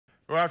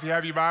Well, if you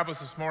have your Bibles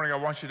this morning, I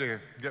want you to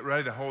get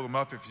ready to hold them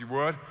up if you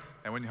would.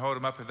 And when you hold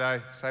them up today,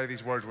 say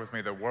these words with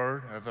me, the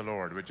word of the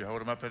Lord. Would you hold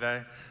them up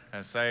today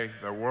and say,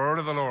 the word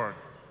of the Lord?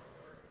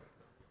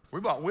 We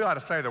ought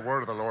to say the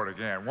word of the Lord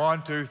again.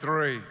 1, 2,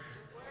 3.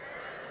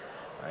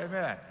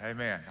 Amen.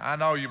 Amen. I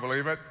know you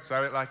believe it.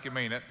 Say it like you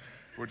mean it.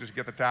 We'll just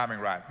get the timing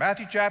right.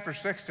 Matthew chapter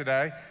 6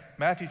 today.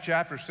 Matthew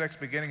chapter 6,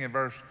 beginning in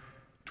verse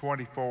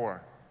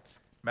 24.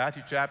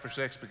 Matthew chapter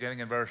 6, beginning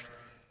in verse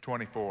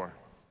 24.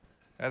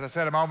 As I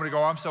said a moment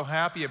ago, I'm so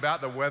happy about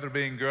the weather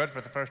being good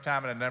for the first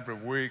time in a number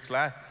of weeks.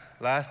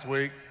 Last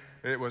week,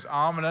 it was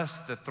ominous.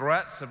 The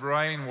threats of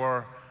rain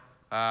were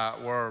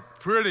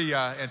pretty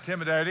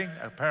intimidating,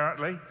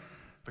 apparently,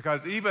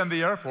 because even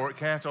the airport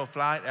canceled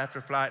flight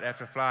after flight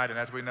after flight. And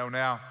as we know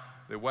now,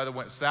 the weather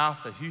went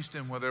south to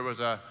Houston, where there was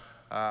a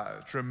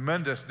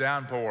tremendous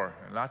downpour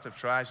and lots of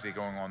tragedy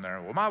going on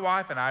there. Well, my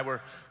wife and I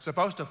were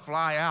supposed to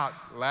fly out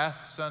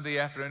last Sunday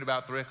afternoon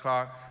about 3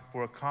 o'clock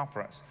for a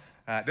conference.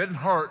 It didn't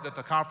hurt that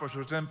the conference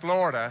was in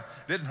Florida.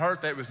 It didn't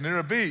hurt that it was near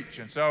a beach.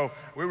 And so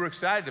we were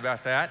excited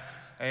about that.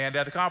 And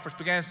the conference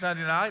began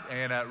Sunday night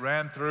and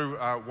ran through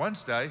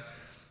Wednesday.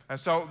 And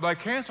so they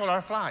canceled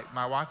our flight.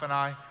 My wife and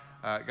I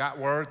got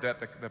word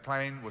that the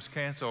plane was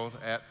canceled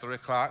at 3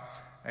 o'clock.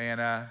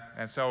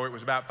 And so it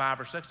was about 5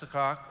 or 6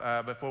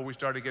 o'clock before we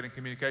started getting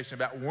communication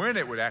about when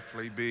it would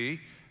actually be.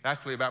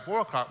 Actually, about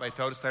 4 o'clock, they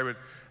told us they would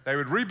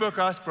rebook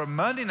us for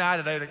Monday night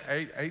at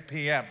 8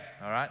 p.m.,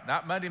 all right?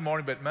 Not Monday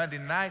morning, but Monday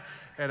night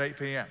at 8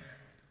 p.m.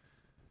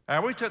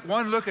 And we took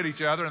one look at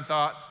each other and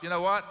thought, you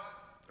know what?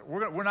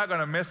 We're not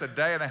going to miss a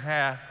day and a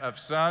half of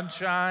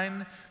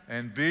sunshine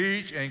and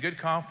beach and good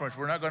conference.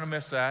 We're not going to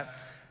miss that.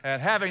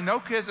 And having no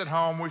kids at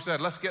home, we said,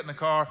 let's get in the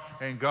car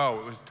and go.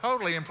 It was a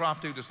totally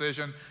impromptu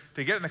decision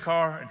to get in the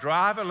car and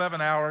drive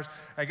 11 hours.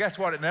 And guess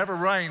what? It never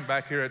rained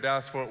back here at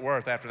Dallas-Fort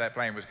Worth after that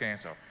plane was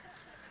canceled.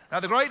 Now,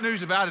 the great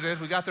news about it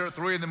is we got there at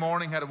 3 in the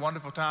morning, had a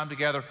wonderful time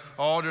together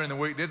all during the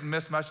week, didn't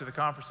miss much of the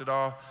conference at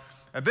all.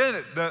 And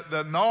then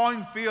the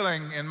gnawing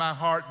feeling in my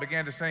heart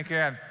began to sink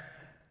in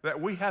that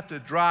we have to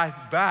drive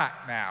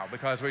back now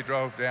because we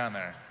drove down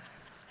there.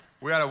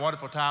 We had a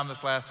wonderful time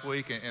this last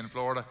week in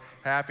Florida.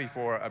 Happy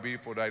for a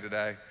beautiful day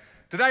today.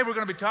 Today, we're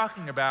going to be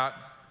talking about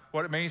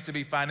what it means to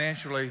be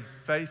financially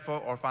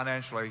faithful or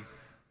financially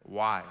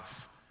wise.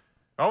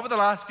 Over the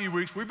last few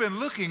weeks, we've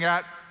been looking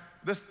at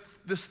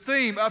this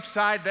theme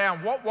upside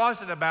down. What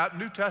was it about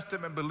New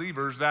Testament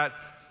believers that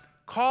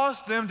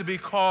caused them to be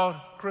called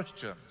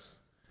Christians,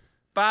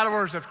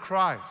 followers of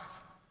Christ,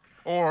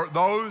 or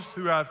those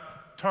who have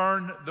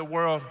turned the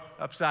world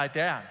upside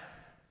down?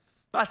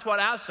 That's what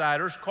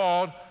outsiders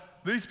called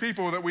these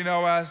people that we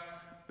know as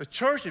the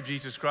Church of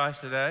Jesus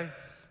Christ today.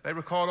 They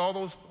were called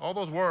all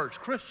those words: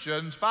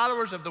 Christians,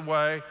 followers of the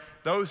way,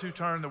 those who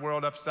turn the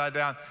world upside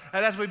down.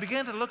 And as we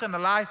begin to look in the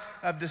life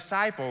of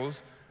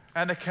disciples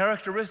and the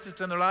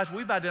characteristics in their lives,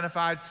 we've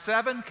identified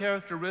 7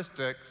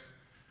 characteristics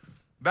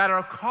that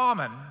are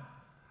common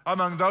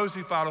among those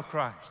who follow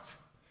Christ.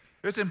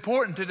 It's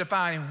important to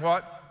define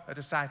what a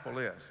disciple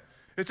is.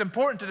 It's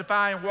important to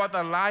define what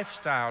the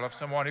lifestyle of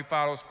someone who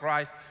follows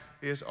Christ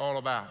is all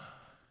about.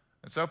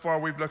 And so far,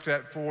 we've looked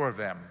at 4 of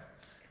them.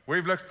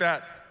 We've looked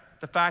at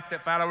the fact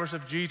that followers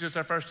of Jesus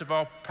are, first of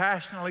all,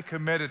 passionately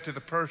committed to the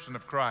person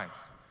of Christ.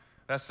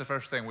 That's the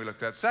first thing we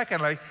looked at.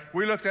 Secondly,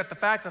 we looked at the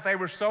fact that they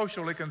were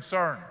socially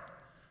concerned.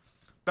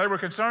 They were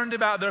concerned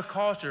about their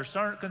culture,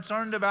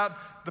 concerned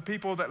about the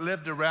people that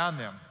lived around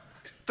them.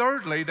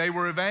 Thirdly, they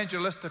were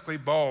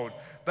evangelistically bold.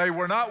 They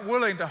were not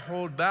willing to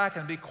hold back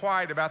and be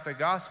quiet about the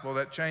gospel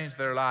that changed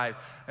their life.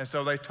 And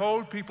so they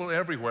told people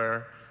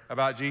everywhere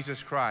about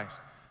Jesus Christ.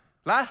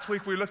 Last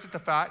week, we looked at the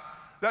fact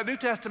that New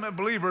Testament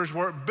believers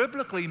were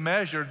biblically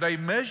measured. They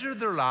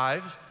measured their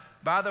lives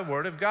by the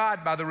Word of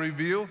God, by the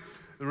revealed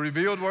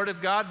Word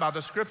of God, by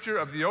the Scripture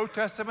of the Old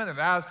Testament. And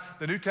as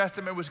the New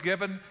Testament was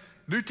given,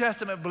 New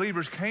Testament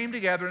believers came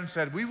together and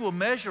said, we will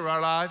measure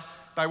our lives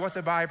by what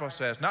the Bible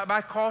says, not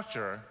by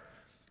culture,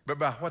 but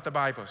by what the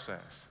Bible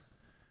says.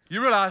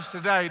 You realize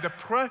today the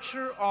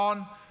pressure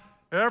on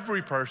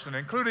every person,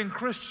 including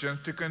Christians,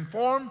 to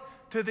conform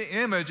to the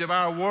image of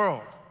our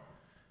world.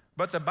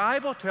 But the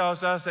Bible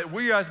tells us that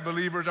we as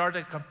believers are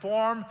to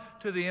conform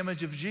to the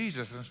image of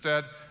Jesus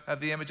instead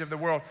of the image of the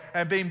world.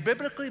 And being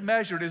biblically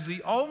measured is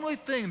the only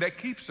thing that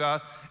keeps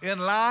us in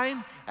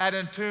line and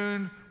in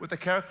tune with the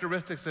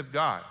characteristics of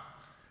God.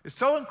 It's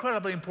so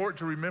incredibly important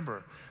to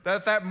remember that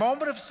at that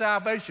moment of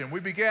salvation, we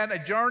began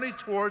a journey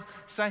towards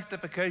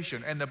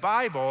sanctification. And the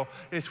Bible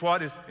is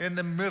what is in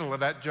the middle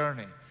of that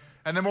journey.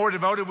 And the more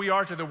devoted we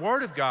are to the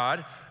Word of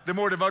God, the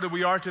more devoted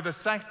we are to the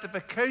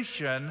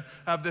sanctification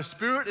of the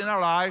Spirit in our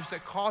lives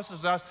that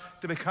causes us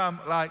to become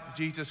like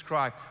Jesus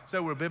Christ.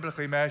 So we're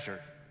biblically measured.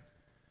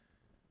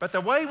 But the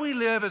way we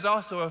live is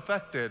also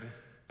affected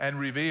and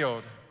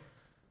revealed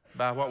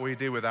by what we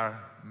do with our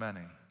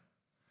money.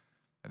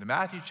 In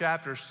Matthew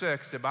chapter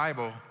 6, the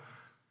Bible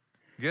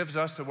gives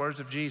us the words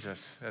of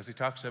Jesus as he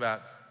talks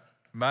about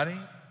money,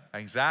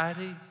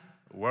 anxiety,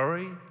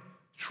 worry,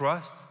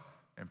 trust,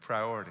 and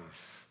priorities.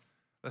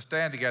 Let's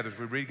stand together as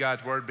we read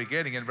God's word,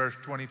 beginning in verse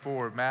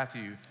 24 of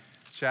Matthew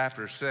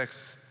chapter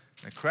 6,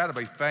 an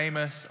incredibly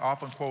famous,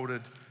 often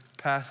quoted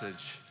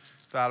passage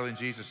following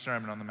Jesus'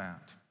 Sermon on the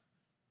Mount.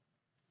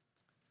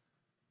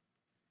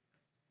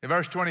 In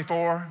verse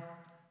 24,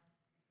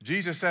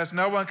 Jesus says,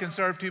 "No one can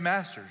serve two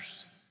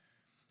masters,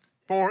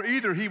 for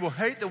either he will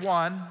hate the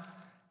one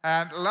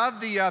and love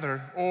the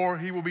other, or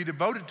he will be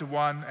devoted to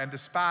one and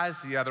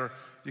despise the other.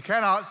 You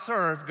cannot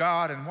serve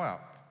God and wealth.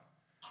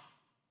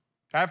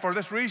 And for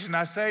this reason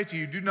I say to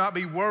you, do not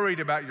be worried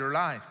about your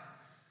life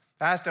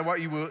as to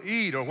what you will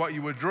eat or what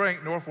you will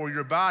drink, nor for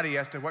your body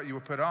as to what you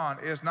will put on.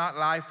 Is not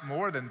life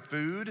more than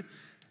food,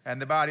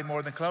 and the body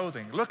more than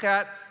clothing? Look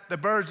at the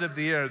birds of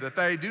the air, that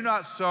they do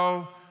not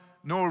sow,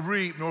 nor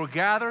reap, nor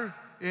gather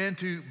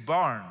into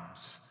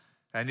barns,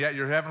 and yet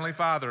your heavenly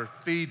Father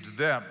feeds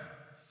them.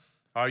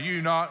 Are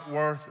you not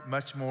worth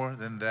much more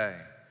than they?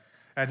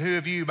 And who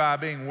of you, by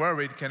being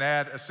worried, can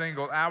add a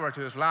single hour to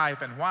his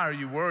life? And why are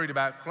you worried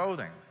about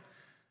clothing?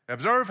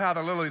 Observe how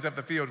the lilies of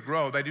the field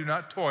grow. They do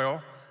not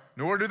toil,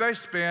 nor do they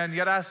spin.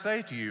 Yet I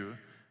say to you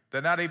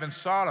that not even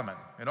Solomon,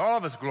 in all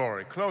of his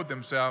glory, clothed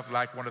himself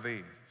like one of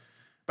these.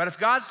 But if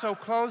God so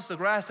clothes the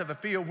grass of the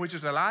field, which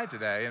is alive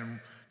today,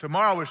 and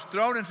tomorrow is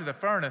thrown into the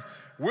furnace,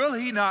 will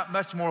he not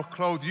much more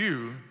clothe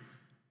you,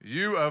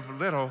 you of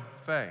little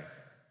faith?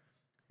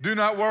 Do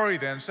not worry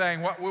then,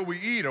 saying, what will we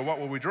eat, or what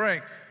will we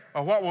drink,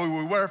 or what will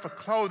we wear for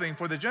clothing?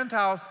 For the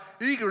Gentiles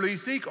eagerly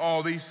seek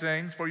all these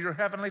things, for your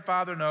heavenly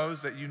Father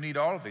knows that you need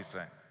all of these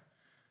things.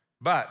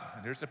 But,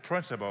 and here's the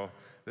principle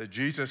that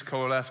Jesus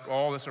coalesced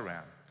all this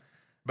around,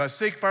 but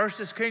seek first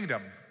his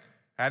kingdom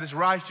and his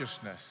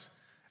righteousness,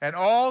 and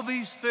all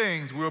these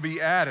things will be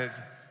added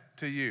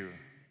to you.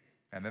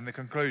 And then the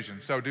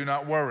conclusion, so do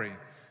not worry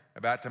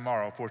about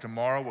tomorrow, for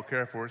tomorrow will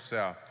care for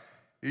itself.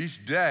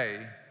 Each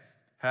day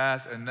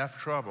has enough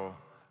trouble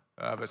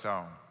of its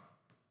own.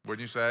 Wouldn't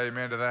you say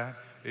amen to that?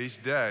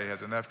 Each day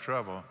has enough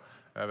trouble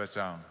of its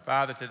own.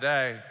 Father,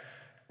 today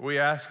we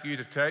ask you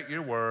to take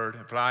your word,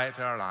 apply it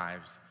to our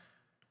lives.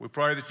 We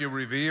pray that you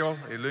reveal,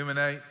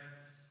 illuminate.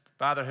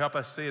 Father, help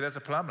us see it as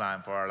a plumb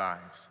line for our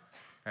lives.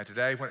 And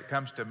today, when it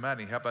comes to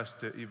money, help us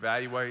to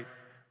evaluate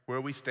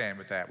where we stand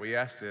with that. We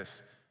ask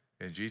this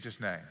in Jesus'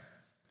 name.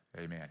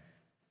 Amen.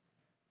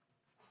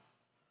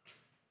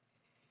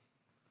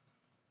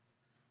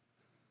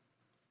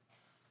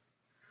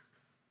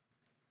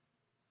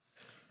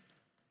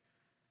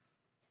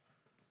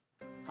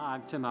 Hi,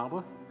 I'm Tim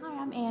Alba.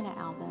 Hi, I'm Anna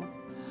Alba.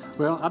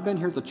 Well, I've been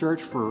here at the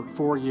church for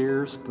 4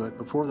 years, but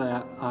before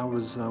that, I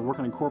was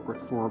working in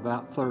corporate for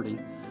about 30.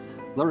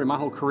 Literally, my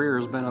whole career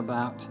has been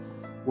about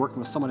working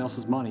with someone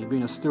else's money,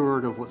 being a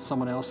steward of what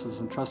someone else has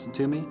entrusted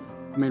to me.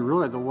 I mean,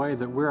 really, the way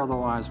that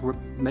we're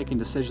making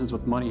decisions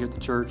with money here at the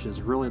church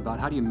is really about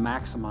how do you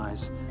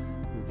maximize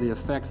the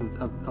effect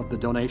of the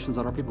donations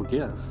that our people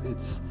give.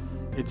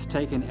 It's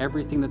taking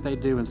everything that they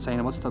do and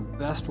saying, what's the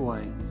best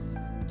way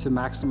to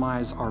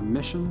maximize our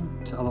mission,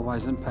 to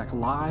otherwise impact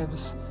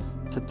lives,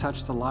 to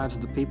touch the lives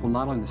of the people,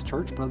 not only in this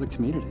church, but of the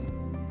community.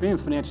 Being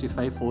financially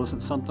faithful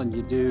isn't something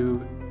you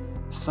do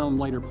some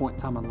later point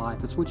in time in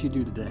life. It's what you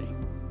do today.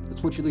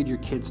 It's what you lead your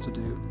kids to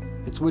do.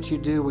 It's what you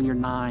do when you're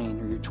 9,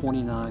 or you're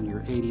 29, or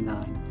you're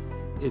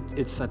 89.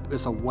 It's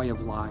a way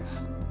of life.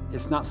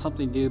 It's not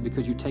something you do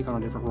because you take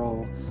on a different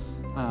role.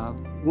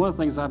 One of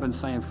the things I've been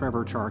saying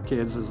forever to our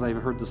kids, as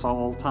they've heard this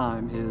all the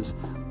time, is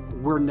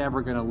we're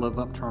never going to live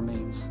up to our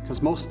means.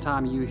 Because most of the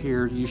time you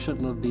hear you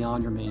shouldn't live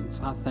beyond your means.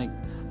 I think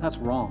that's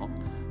wrong.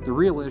 The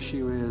real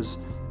issue is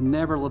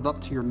never live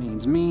up to your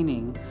means,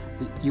 meaning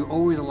that you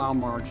always allow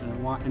margin.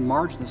 And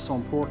margin is so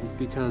important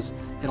because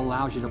it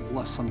allows you to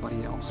bless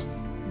somebody else.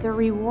 The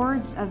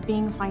rewards of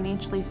being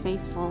financially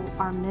faithful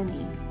are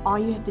many. All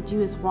you have to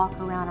do is walk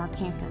around our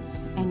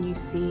campus and you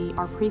see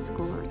our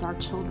preschoolers, our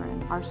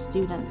children, our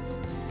students,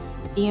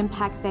 the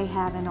impact they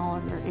have in all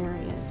of their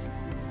areas.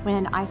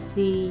 When I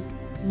see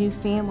new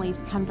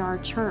families come to our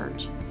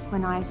church,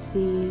 when I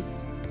see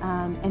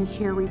and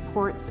hear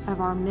reports of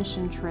our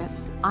mission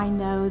trips, I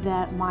know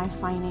that my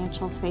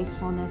financial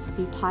faithfulness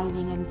through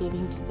tithing and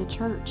giving to the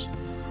church,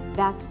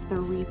 that's the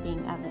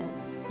reaping of it.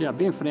 Yeah,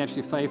 being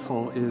financially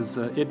faithful is,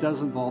 it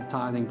does involve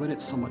tithing, but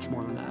it's so much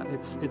more than that.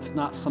 It's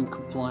not some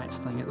compliance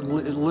thing. It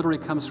literally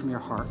comes from your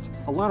heart.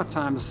 A lot of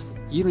times,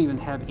 you don't even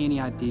have any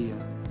idea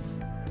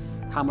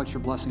how much you're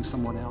blessing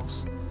someone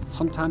else.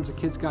 Sometimes the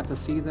kids got to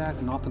see that,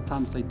 and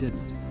oftentimes they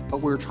didn't.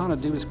 What we're trying to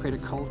do is create a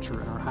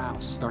culture in our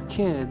house. Our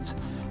kids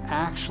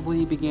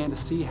actually began to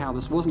see how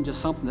this wasn't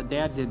just something that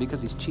Dad did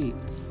because he's cheap.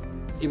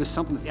 It was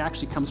something that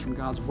actually comes from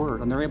God's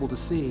Word, and they're able to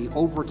see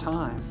over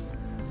time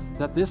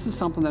that this is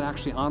something that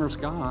actually honors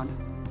God,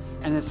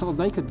 and it's something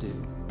they could do.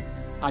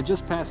 I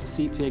just passed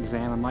the CPA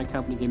exam, and my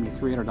company gave me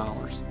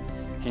 $300,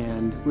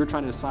 and we were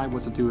trying to decide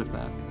what to do with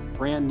that.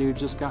 Brand new,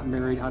 just got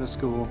married, out of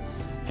school,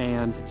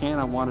 and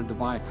Anna wanted to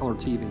buy a color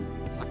TV.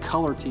 A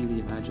color TV,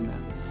 imagine that.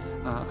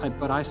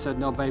 But I said,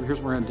 no, babe, here's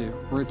what we're going to do.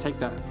 We're going to take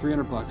that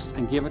 $300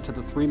 and give it to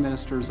the 3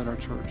 ministers at our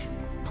church,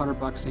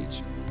 $100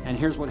 each. And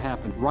here's what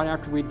happened. Right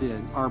after we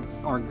did,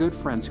 our good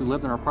friends who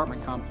lived in our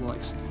apartment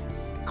complex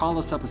called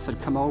us up and said,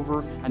 come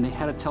over, and they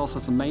had to tell us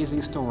this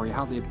amazing story,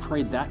 how they had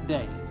prayed that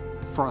day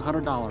for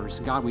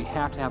 $100. God, we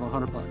have to have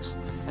 $100.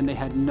 And they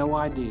had no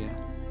idea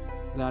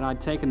that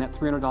I'd taken that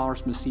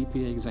 $300 from the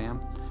CPA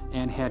exam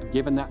and had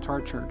given that to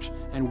our church,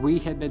 and we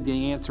had been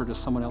the answer to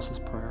someone else's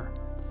prayer.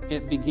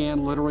 It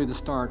began literally the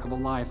start of a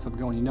life of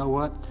going, you know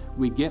what?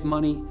 We get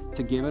money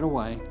to give it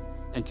away,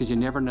 and because you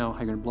never know how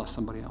you're going to bless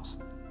somebody else.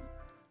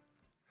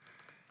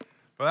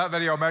 Well, that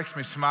video makes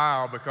me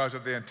smile because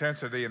of the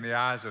intensity in the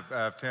eyes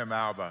of Tim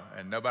Alba,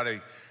 and nobody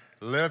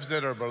lives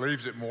it or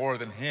believes it more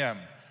than him,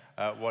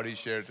 what he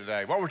shared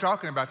today. What we're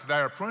talking about today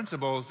are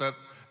principles that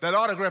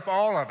ought to grip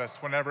all of us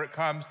whenever it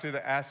comes to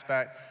the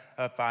aspect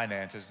of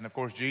finances. And of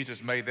course,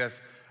 Jesus made this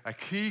a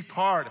key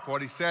part of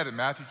what he said in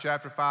Matthew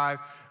chapter 5,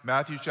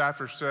 Matthew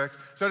chapter 6.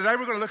 So today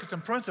we're going to look at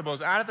some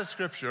principles out of the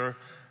scripture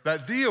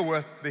that deal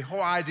with the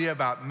whole idea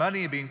about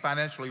money being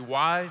financially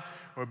wise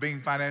or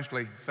being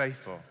financially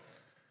faithful.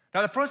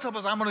 Now, the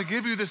principles I'm going to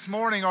give you this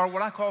morning are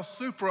what I call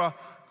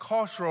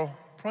supra-cultural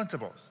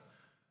principles.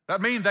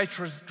 That means they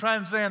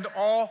transcend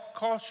all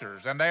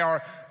cultures, and they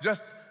are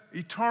just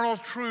eternal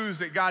truths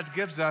that God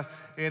gives us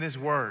in his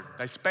word.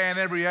 They span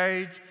every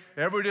age,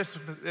 every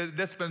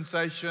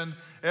dispensation,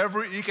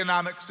 every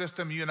economic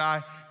system you and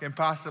I can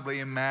possibly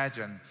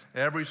imagine,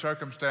 every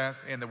circumstance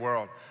in the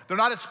world. They're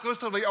not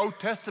exclusively Old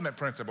Testament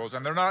principles,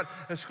 and they're not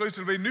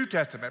exclusively New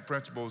Testament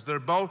principles. They're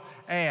both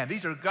and.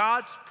 These are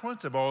God's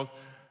principles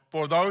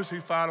for those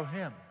who follow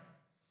him.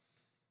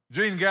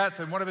 Gene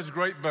Getz, in one of his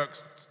great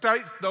books,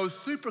 states those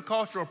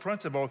supercultural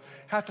principles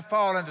have to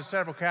fall into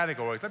several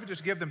categories. Let me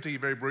just give them to you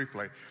very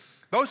briefly.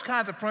 Those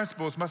kinds of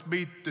principles must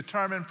be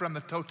determined from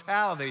the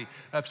totality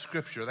of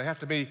Scripture. They have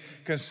to be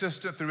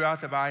consistent throughout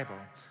the Bible.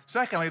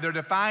 Secondly, they're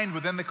defined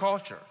within the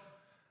culture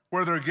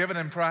where they're given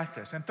in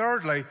practice. And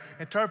thirdly,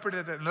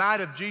 interpreted in light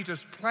of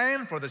Jesus'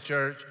 plan for the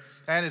church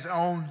and his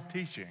own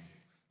teaching.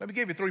 Let me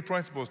give you 3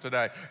 principles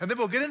today. And then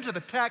we'll get into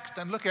the text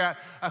and look at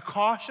a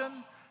caution,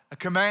 a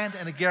command,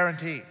 and a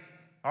guarantee.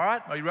 All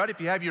right, are you ready?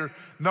 If you have your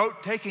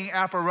note-taking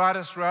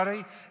apparatus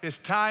ready, it's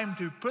time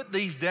to put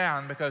these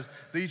down because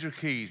these are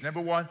keys.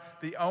 Number 1,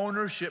 the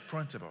ownership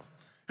principle.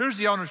 Here's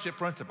the ownership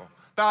principle,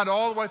 found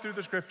all the way through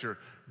the scripture.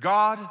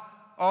 God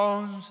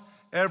owns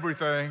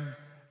everything.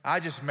 I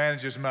just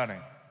manage his money.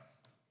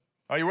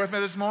 Are you with me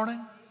this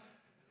morning?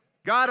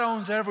 God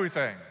owns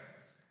everything.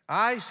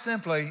 I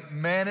simply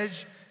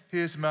manage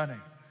his money.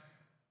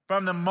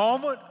 From the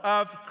moment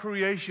of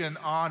creation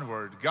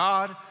onward,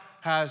 God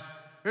has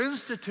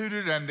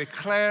instituted and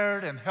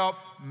declared and helped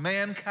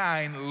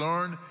mankind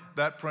learn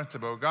that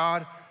principle.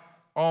 God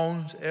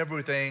owns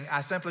everything.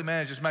 I simply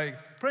manage his money.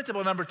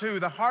 Principle number 2,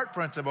 the heart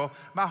principle.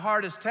 My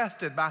heart is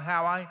tested by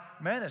how I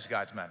manage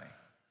God's money.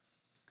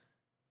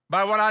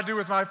 By what I do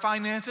with my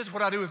finances,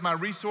 what I do with my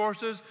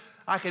resources.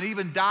 I can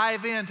even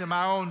dive into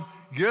my own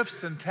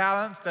gifts and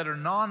talents that are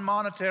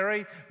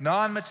non-monetary,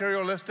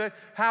 non-materialistic.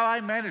 How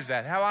I manage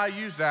that, how I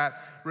use that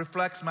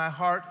reflects my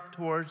heart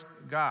towards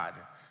God.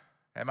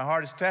 And my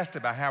heart is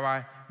tested by how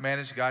I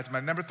manage God's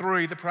money. Number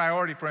 3, the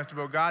priority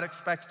principle. God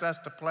expects us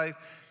to place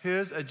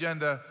his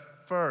agenda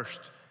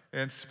first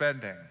in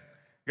spending.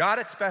 God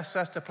expects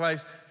us to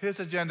place his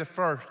agenda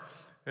first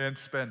in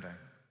spending.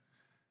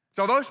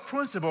 So those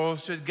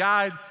principles should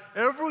guide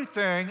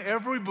everything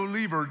every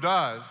believer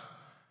does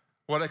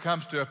when it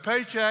comes to a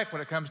paycheck,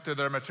 when it comes to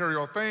their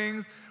material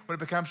things, when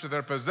it comes to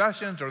their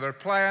possessions or their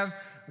plans.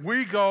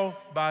 We go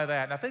by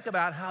that. Now think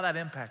about how that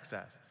impacts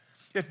us.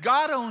 If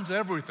God owns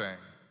everything,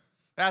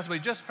 as we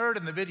just heard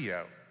in the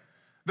video,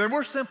 then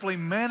we're simply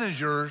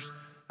managers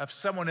of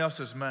someone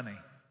else's money,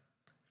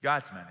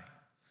 God's money.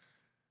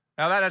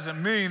 Now that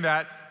doesn't mean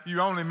that you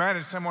only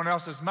manage someone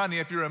else's money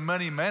if you're a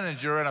money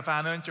manager in a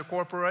financial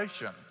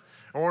corporation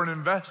or an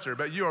investor,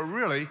 but you are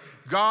really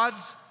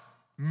God's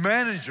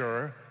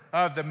manager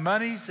of the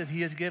monies that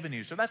he has given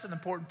you. So that's an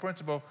important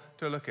principle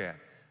to look at.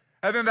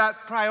 And then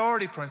that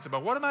priority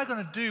principle. What am I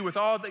going to do with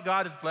all that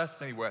God has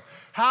blessed me with?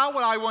 How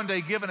will I one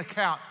day give an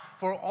account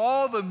for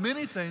all the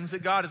many things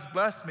that God has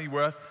blessed me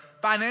with,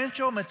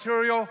 financial,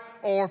 material,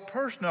 or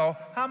personal?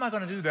 How am I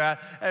going to do that?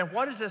 And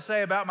what does it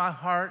say about my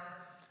heart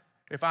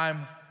if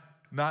I'm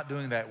not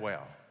doing that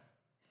well?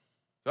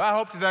 So I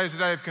hope today is a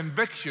day of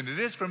conviction. It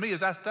is for me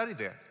as I study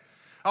this.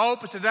 I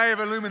hope it's a day of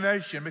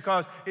illumination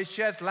because it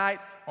sheds light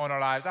on our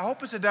lives. I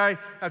hope it's a day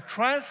of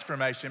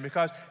transformation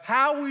because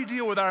how we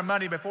deal with our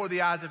money before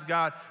the eyes of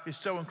God is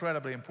so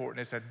incredibly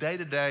important. It's a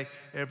day-to-day,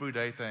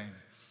 everyday thing.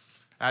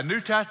 Our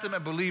New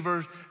Testament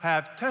believers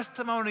have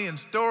testimony and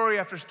story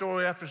after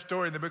story after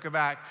story in the book of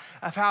Acts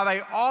of how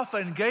they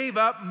often gave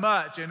up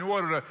much in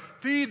order to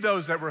feed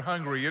those that were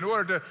hungry, in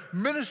order to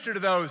minister to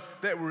those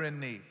that were in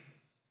need.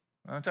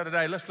 And so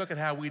today, let's look at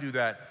how we do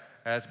that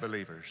as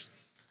believers.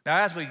 Now,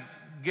 as we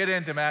get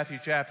into Matthew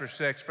chapter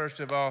 6,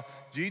 first of all,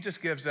 Jesus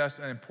gives us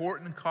an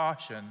important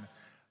caution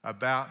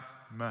about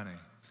money.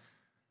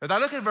 As I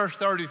look at verse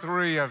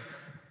 33 of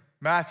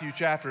Matthew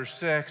chapter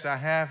 6, I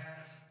have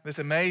this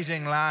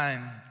amazing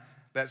line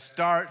that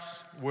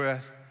starts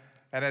with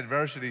an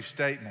adversity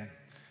statement.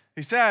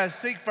 He says,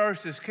 seek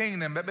first his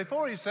kingdom. But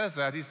before he says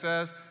that, he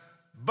says,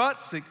 but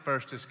seek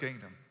first his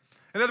kingdom.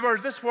 In other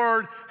words, this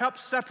word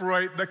helps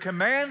separate the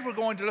command we're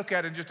going to look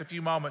at in just a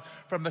few moments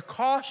from the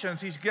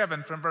cautions he's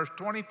given from verse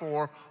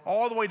 24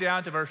 all the way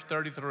down to verse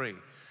 33.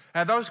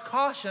 And those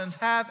cautions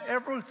have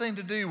everything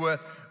to do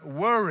with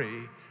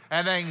worry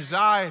and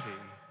anxiety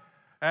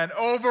and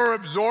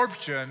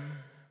overabsorption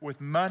with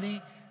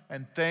money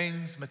and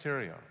things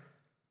material.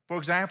 For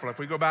example, if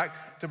we go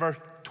back to verse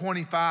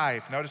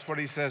 25, notice what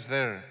he says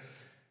there.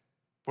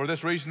 For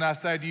this reason I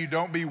say to you,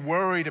 don't be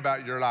worried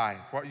about your life,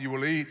 what you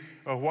will eat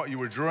or what you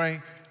will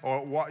drink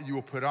or what you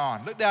will put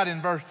on. Look down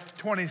in verse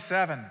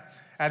 27.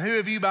 And who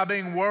of you by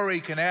being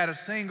worried can add a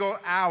single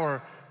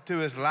hour to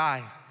his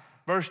life?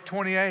 Verse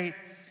 28.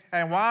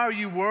 And why are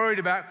you worried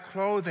about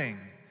clothing?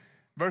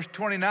 Verse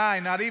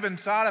 29. Not even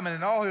Solomon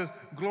in all his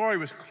glory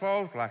was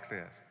clothed like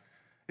this.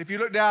 If you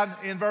look down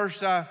in verse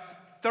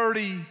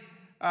 32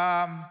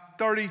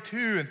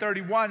 and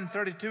 31 and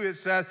 32, it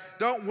says,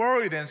 don't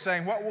worry then,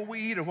 saying, what will we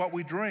eat or what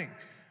we drink?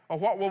 Or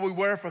what will we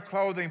wear for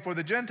clothing? For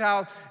the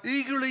Gentiles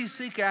eagerly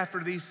seek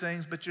after these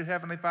things, but your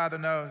heavenly Father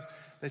knows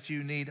that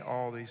you need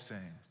all these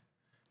things.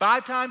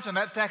 5 times in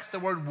that text, the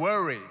word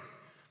worry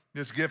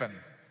is given.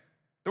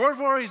 The word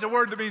worry is a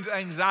word that means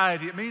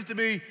anxiety. It means to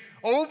be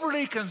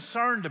overly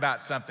concerned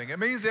about something. It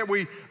means that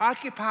we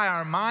occupy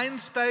our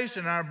mind space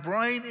and our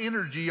brain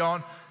energy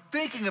on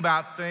thinking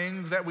about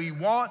things that we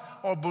want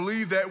or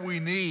believe that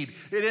we need.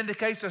 It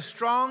indicates a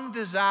strong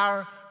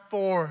desire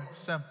for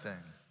something.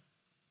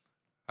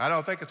 I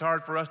don't think it's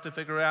hard for us to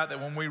figure out that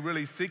when we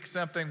really seek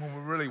something, when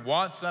we really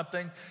want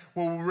something,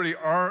 when we really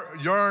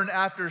yearn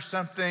after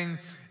something,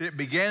 it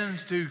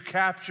begins to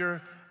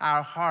capture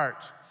our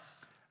heart.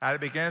 And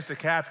it begins to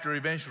capture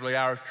eventually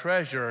our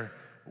treasure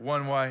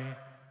one way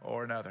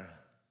or another.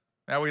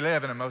 Now, we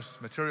live in the most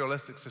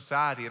materialistic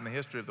society in the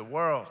history of the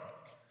world.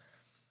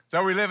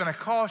 So we live in a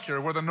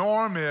culture where the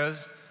norm is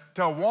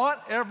to want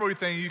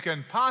everything you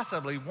can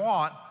possibly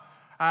want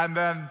and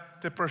then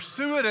to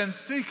pursue it and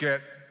seek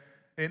it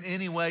in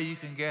any way you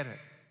can get it.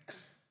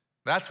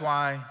 That's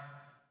why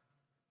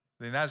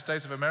the United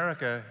States of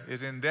America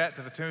is in debt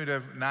to the tune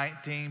of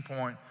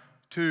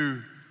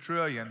 $19.2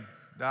 trillion.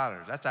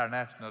 That's our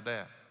national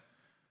debt.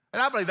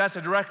 And I believe that's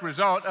a direct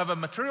result of a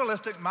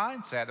materialistic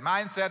mindset, a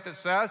mindset that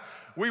says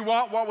we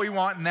want what we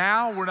want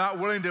now. We're not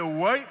willing to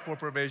wait for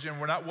provision.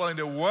 We're not willing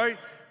to wait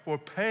for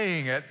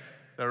paying it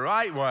the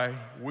right way.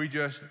 We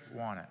just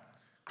want it.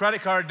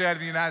 Credit card debt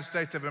in the United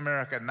States of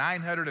America,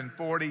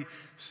 $946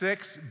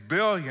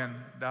 billion.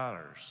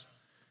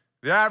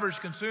 The average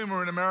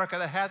consumer in America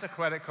that has a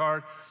credit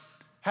card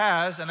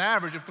has an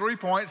average of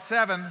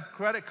 3.7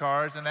 credit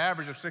cards, an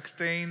average of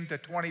 $16,000 to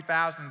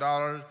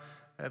 $20,000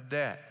 of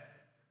debt.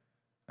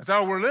 And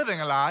so we're living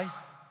a life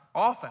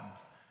often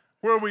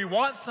where we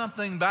want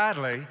something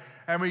badly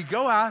and we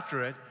go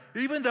after it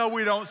even though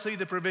we don't see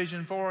the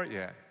provision for it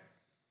yet.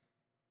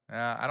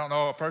 I don't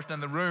know a person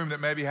in the room that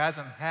maybe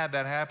hasn't had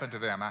that happen to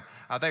them.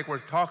 I think we're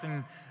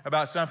talking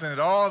about something that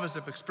all of us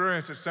have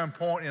experienced at some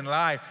point in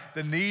life,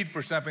 the need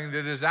for something,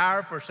 the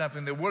desire for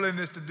something, the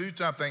willingness to do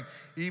something,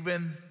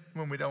 even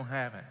when we don't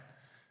have it.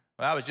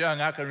 When I was young,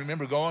 I can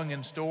remember going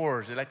in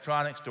stores,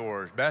 electronic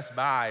stores, Best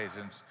Buys,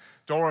 and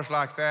stores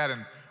like that,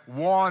 and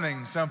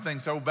wanting something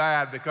so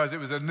bad because it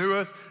was the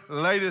newest,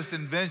 latest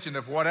invention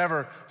of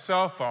whatever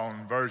cell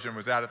phone version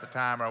was out at the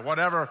time or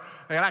whatever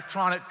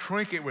electronic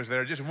trinket was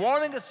there, just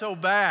wanting it so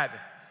bad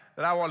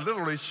that I would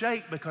literally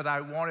shake because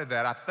I wanted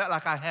that. I felt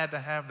like I had to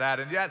have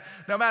that. And yet,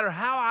 no matter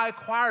how I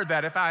acquired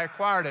that, if I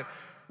acquired it,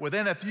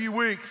 within a few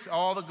weeks,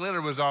 all the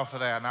glitter was off of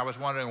that. And I was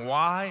wondering,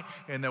 why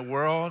in the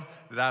world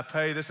did I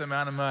pay this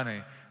amount of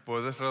money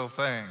for this little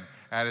thing?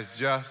 And it's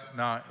just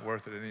not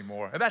worth it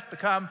anymore. And that's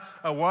become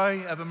a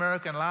way of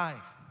American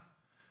life.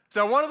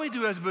 So what do we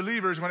do as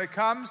believers when it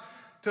comes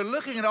to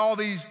looking at all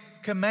these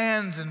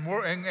commands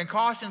and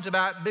cautions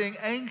about being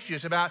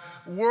anxious, about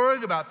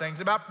worrying about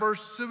things, about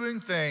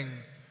pursuing things?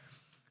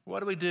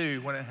 What do we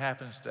do when it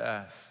happens to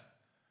us?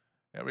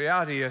 The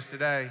reality is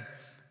today,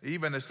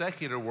 even the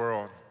secular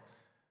world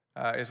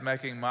is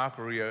making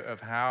mockery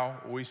of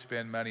how we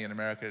spend money in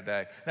America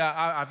today. Now,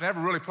 I've never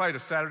really played a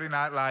Saturday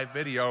Night Live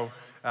video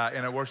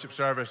in a worship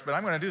service, but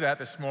I'm going to do that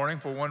this morning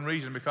for one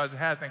reason, because it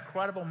has an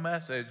incredible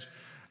message,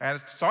 and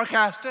it's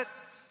sarcastic,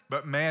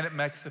 but man, it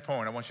makes the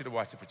point. I want you to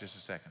watch it for just a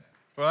second.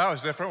 Well, that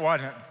was different,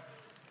 wasn't it?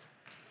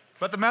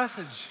 But the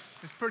message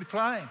is pretty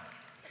plain.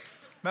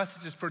 The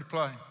message is pretty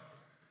plain.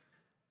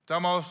 It's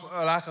almost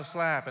like a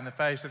slap in the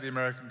face of the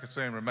American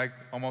consumer, make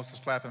almost a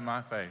slap in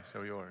my face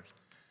or yours.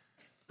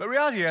 The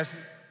reality is,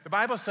 the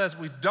Bible says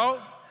we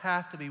don't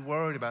have to be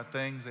worried about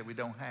things that we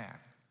don't have.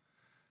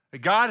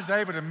 God is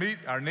able to meet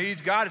our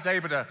needs. God is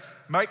able to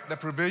make the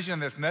provision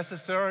that's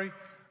necessary.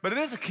 But it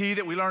is a key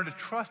that we learn to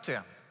trust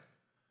Him.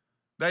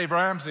 Dave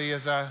Ramsey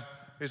is a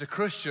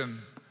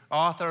Christian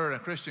author and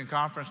a Christian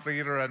conference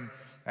leader,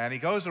 and he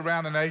goes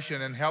around the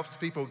nation and helps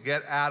people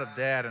get out of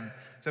debt. And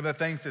some of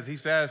the things that he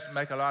says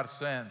make a lot of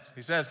sense.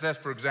 He says this,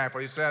 for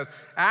example. He says,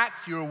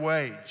 act your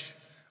wage,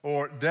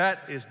 or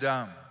debt is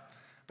dumb.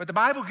 But the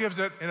Bible gives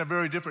it in a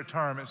very different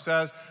term. It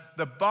says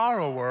the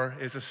borrower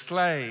is a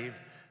slave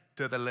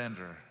to the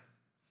lender.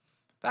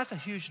 That's a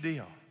huge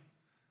deal.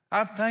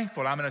 I'm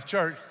thankful I'm in a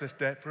church that's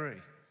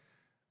debt-free.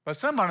 But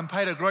some of them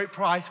paid a great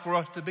price for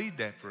us to be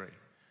debt-free.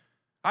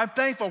 I'm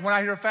thankful when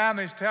I hear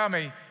families tell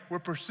me we're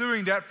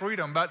pursuing debt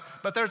freedom, but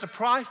there's a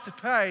price to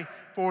pay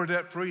for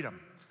debt freedom.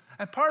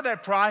 And part of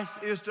that price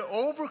is to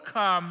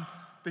overcome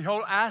the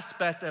whole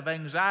aspect of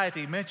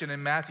anxiety mentioned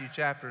in Matthew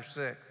chapter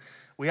 6.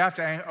 We have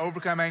to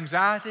overcome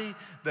anxiety,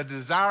 the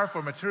desire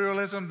for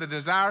materialism, the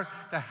desire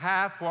to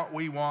have what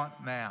we want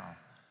now.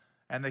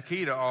 And the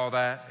key to all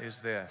that is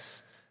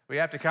this. We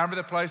have to come to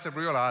the place of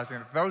realizing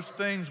that those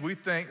things we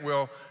think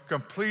will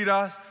complete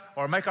us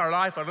or make our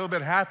life a little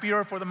bit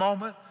happier for the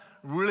moment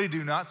really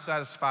do not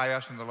satisfy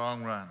us in the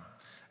long run.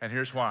 And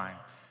here's why.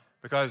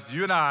 Because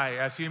you and I,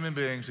 as human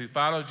beings who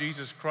follow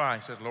Jesus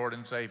Christ as Lord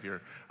and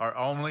Savior, are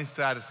only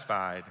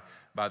satisfied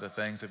by the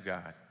things of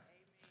God.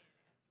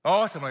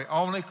 Ultimately,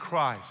 only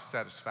Christ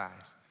satisfies.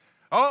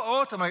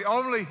 Ultimately,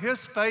 only His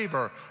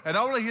favor and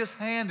only His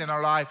hand in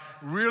our life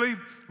really,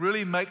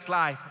 really makes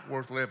life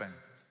worth living.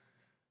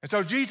 And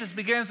so Jesus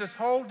begins this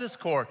whole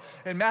discourse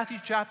in Matthew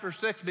chapter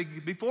 6,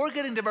 before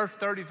getting to verse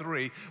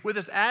 33, with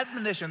this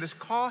admonition, this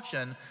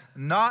caution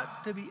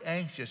not to be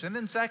anxious. And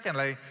then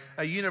secondly,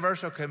 a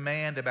universal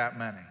command about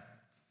money.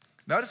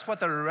 Notice what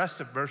the rest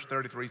of verse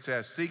 33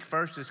 says. Seek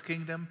first His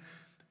kingdom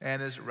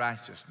and His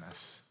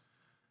righteousness.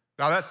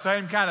 Now that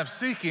same kind of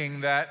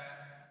seeking that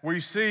we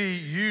see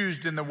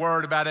used in the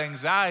word about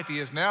anxiety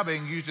is now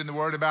being used in the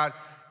word about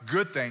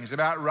good things,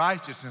 about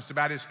righteousness,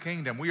 about His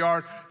kingdom. We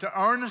are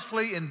to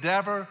earnestly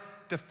endeavor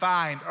to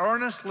find,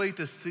 earnestly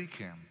to seek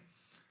Him.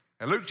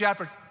 In Luke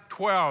chapter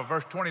 12,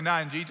 verse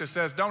 29, Jesus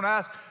says, don't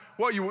ask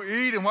what you will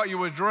eat and what you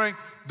will drink.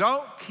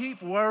 Don't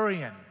keep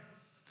worrying.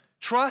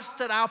 Trust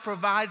that I'll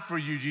provide for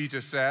you,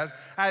 Jesus says,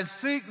 and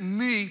seek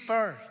me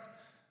first.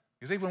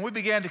 You see, when we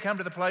begin to come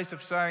to the place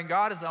of saying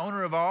God is the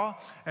owner of all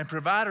and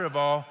provider of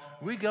all,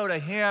 we go to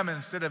Him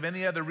instead of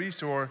any other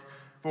resource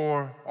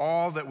for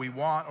all that we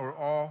want or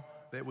all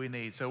that we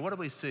need. So what do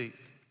we seek?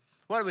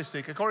 What do we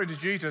seek? According to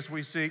Jesus,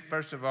 we seek,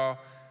 first of all,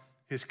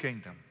 His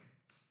kingdom.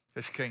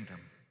 His kingdom.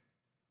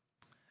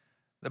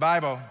 The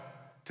Bible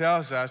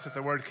tells us that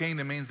the word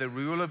kingdom means the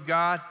rule of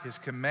God, His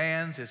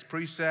commands, His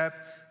precepts,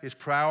 His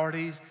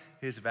priorities,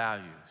 His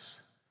values.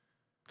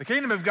 The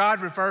kingdom of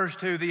God refers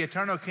to the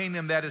eternal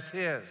kingdom that is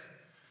His.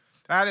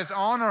 That is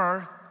on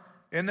earth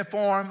in the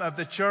form of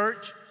the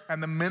church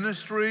and the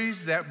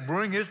ministries that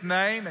bring His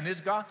name and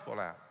His gospel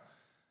out.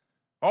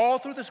 All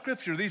through the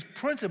Scripture, these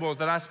principles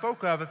that I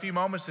spoke of a few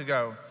moments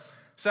ago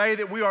say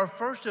that we are,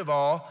 first of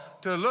all,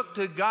 to look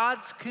to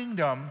God's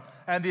kingdom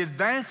and the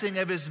advancing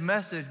of His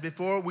message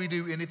before we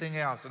do anything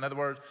else. In other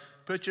words,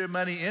 put your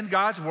money in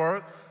God's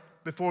work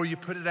before you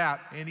put it out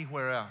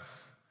anywhere else.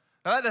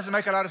 Now, that doesn't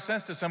make a lot of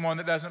sense to someone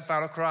that doesn't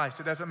follow Christ.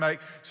 It doesn't make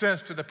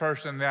sense to the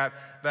person that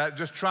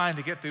just trying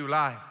to get through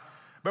life.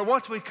 But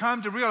once we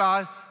come to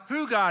realize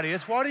who God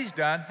is, what He's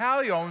done,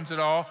 how He owns it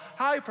all,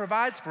 how He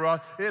provides for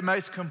us, it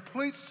makes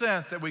complete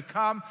sense that we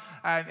come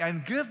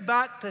and give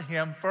back to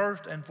Him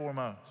first and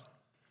foremost.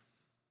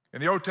 In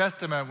the Old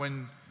Testament,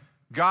 when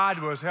God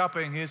was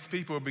helping His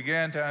people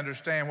begin to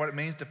understand what it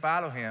means to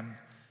follow Him,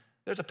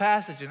 there's a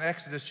passage in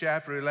Exodus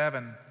chapter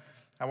 11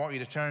 I want you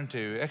to turn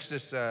to.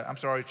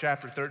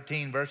 Chapter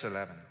 13, verse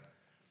 11.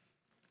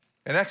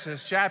 In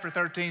Exodus chapter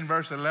 13,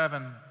 verse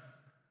 11,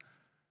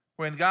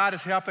 when God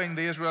is helping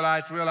the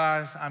Israelites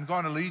realize, I'm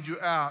going to lead you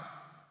out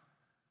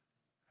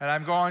and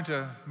I'm going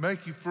to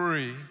make you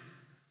free,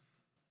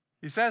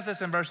 He says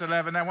this in verse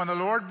 11, that when the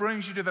Lord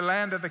brings you to the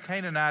land of the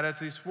Canaanites,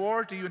 He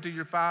swore to you and to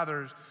your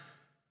fathers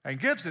and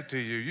gives it to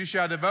you, you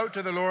shall devote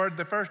to the Lord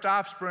the first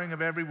offspring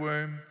of every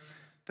womb,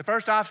 the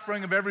first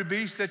offspring of every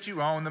beast that you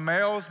own. The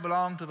males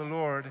belong to the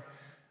Lord.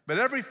 But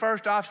every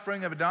first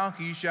offspring of a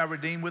donkey you shall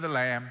redeem with a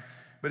lamb.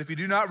 But if you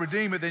do not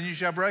redeem it, then you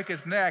shall break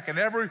its neck. And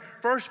every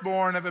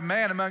firstborn of a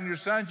man among your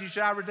sons you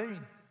shall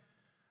redeem.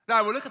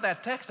 Now, we look at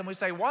that text and we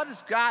say, what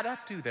is God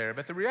up to there?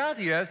 But the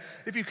reality is,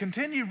 if you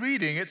continue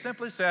reading, it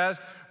simply says,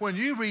 when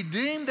you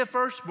redeem the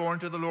firstborn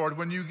to the Lord,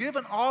 when you give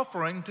an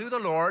offering to the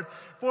Lord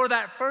for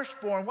that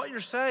firstborn, what you're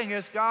saying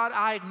is, God,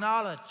 I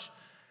acknowledge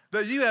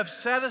that you have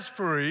set us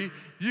free,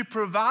 you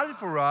provided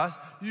for us,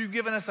 you've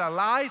given us a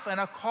life and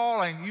a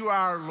calling. You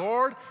are our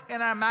Lord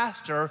and our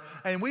Master,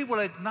 and we will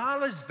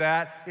acknowledge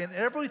that in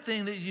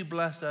everything that you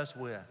bless us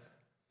with.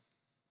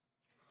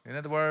 In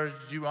other words,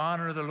 you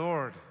honor the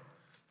Lord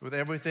with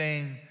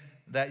everything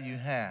that you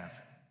have.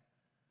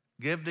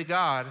 Give to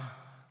God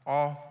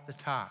off the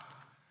top.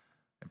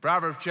 In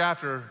Proverbs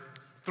chapter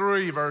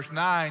 3, verse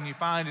 9, you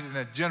find it in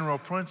a general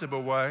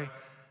principle way.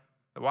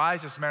 The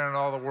wisest man in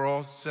all the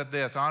world said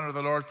this, honor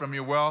the Lord from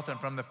your wealth and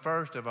from the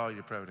first of all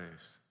your produce.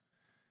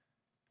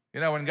 You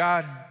know, when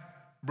God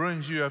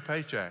brings you a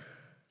paycheck,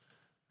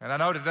 and I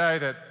know today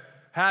that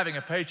having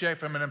a paycheck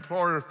from an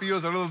employer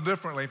feels a little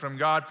differently from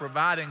God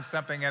providing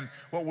something in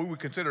what we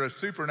would consider a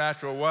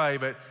supernatural way,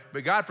 but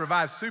God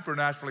provides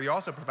supernaturally, He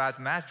also provides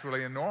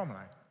naturally and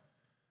normally.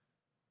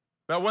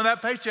 But when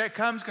that paycheck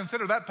comes,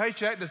 consider that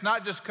paycheck does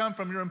not just come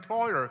from your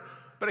employer,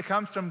 but it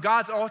comes from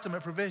God's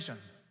ultimate provision.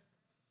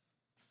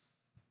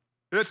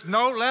 It's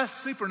no less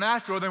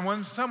supernatural than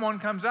when someone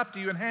comes up to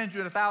you and hands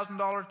you a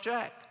 $1,000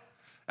 check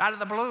out of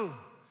the blue.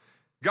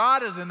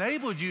 God has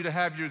enabled you to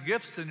have your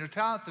gifts and your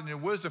talents and your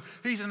wisdom.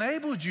 He's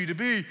enabled you to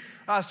be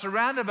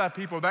surrounded by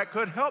people that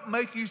could help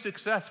make you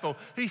successful.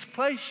 He's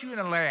placed you in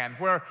a land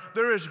where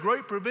there is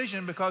great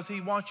provision because He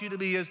wants you to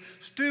be His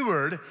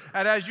steward.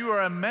 And as you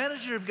are a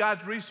manager of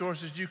God's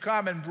resources, you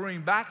come and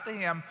bring back to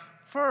Him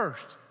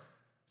first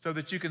so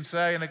that you can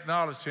say and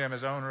acknowledge Him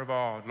as owner of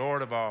all,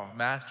 Lord of all,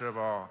 master of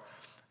all.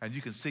 And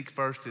you can seek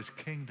first His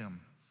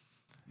kingdom.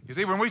 You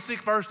see, when we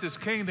seek first His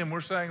kingdom, we're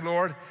saying,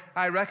 Lord,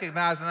 I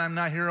recognize that I'm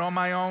not here on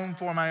my own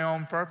for my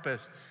own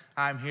purpose.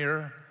 I'm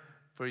here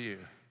for you.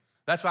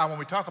 That's why when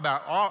we talk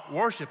about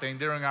worshiping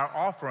during our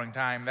offering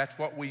time, that's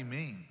what we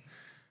mean.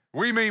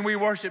 We mean we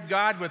worship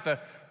God with the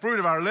fruit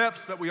of our lips,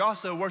 but we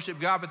also worship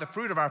God with the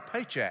fruit of our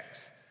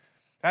paychecks.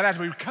 And as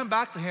we come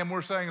back to Him,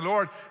 we're saying,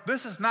 Lord,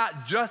 this is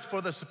not just for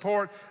the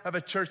support of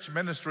a church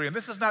ministry, and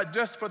this is not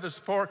just for the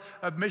support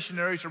of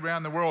missionaries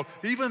around the world,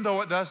 even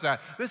though it does that.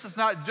 This is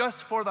not just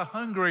for the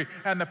hungry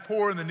and the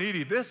poor and the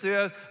needy. This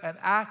is an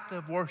act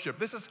of worship.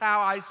 This is how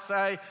I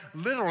say,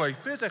 literally,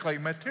 physically,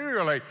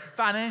 materially,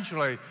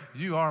 financially,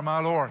 you are my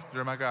Lord,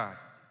 you're my God.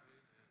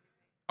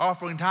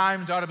 Offering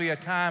times ought to be a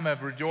time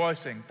of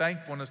rejoicing,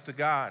 thankfulness to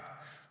God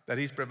that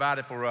He's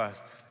provided for us,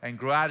 and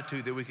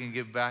gratitude that we can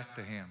give back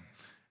to Him.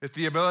 It's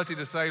the ability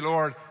to say,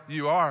 Lord,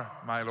 you are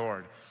my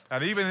Lord.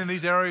 And even in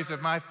these areas of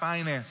my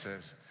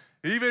finances,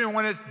 even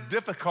when it's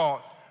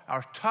difficult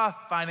or tough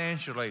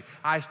financially,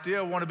 I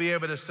still want to be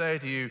able to say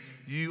to you,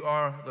 you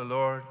are the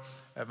Lord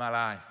of my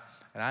life,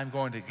 and I'm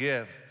going to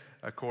give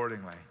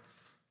accordingly.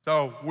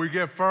 So we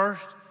give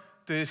first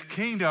to His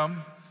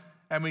kingdom,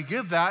 and we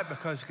give that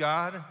because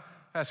God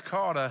has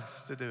called us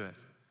to do it.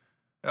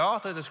 All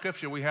through the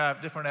Scripture, we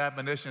have different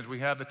admonitions.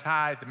 We have the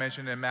tithe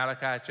mentioned in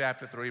Malachi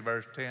chapter 3,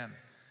 verse 10.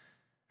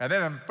 And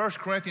then in 1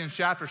 Corinthians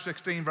chapter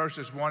 16,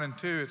 verses 1 and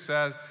 2, it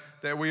says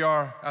that we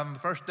are on the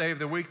first day of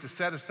the week to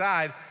set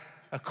aside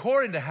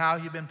according to how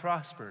you've been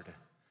prospered.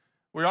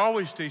 We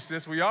always teach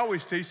this. We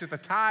always teach that the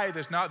tithe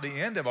is not the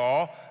end of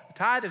all. The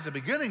tithe is the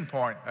beginning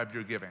point of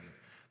your giving.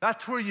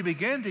 That's where you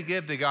begin to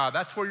give to God.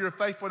 That's where your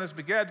faithfulness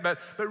begins. But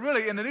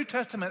really, in the New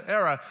Testament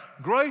era,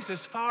 grace is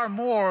far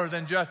more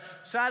than just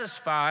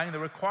satisfying the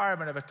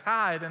requirement of a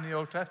tithe in the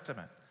Old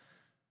Testament.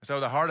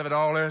 So the heart of it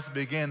all is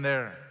begin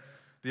there.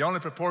 The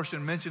only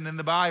proportion mentioned in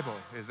the Bible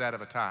is that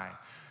of a tithe.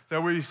 So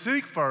we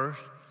seek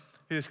first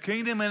His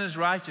kingdom and His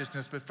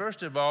righteousness, but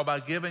first of all, by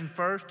giving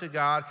first to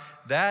God,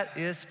 that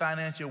is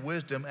financial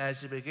wisdom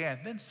as you begin.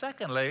 Then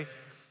secondly,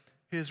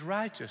 His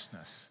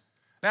righteousness.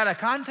 Now, the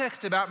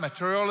context about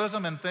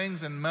materialism and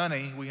things and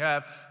money, we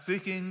have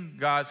seeking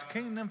God's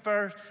kingdom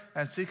first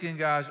and seeking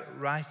God's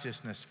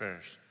righteousness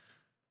first.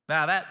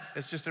 Now, that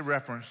is just a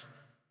reference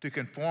to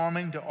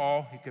conforming to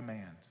all He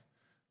commands.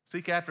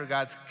 Seek after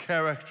God's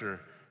character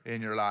in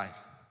your life.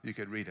 You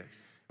could read it.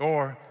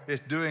 Or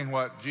it's doing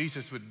what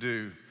Jesus would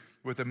do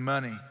with the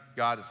money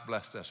God has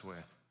blessed us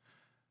with.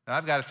 And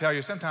I've got to tell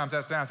you, sometimes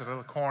that sounds a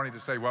little corny to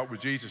say, what would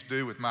Jesus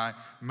do with my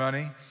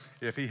money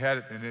if He had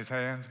it in His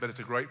hands? But it's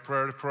a great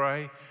prayer to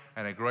pray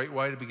and a great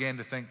way to begin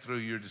to think through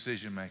your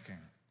decision making.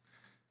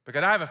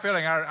 Because I have a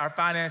feeling our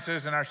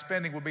finances and our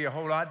spending would be a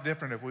whole lot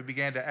different if we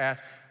began to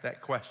ask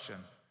that question.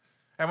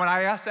 And when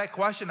I ask that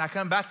question, I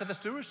come back to the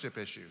stewardship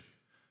issue.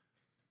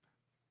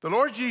 The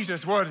Lord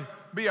Jesus would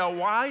be a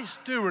wise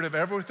steward of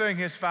everything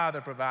His Father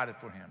provided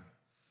for Him.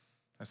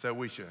 And so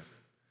we should.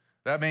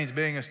 That means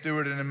being a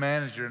steward and a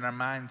manager in our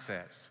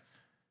mindsets,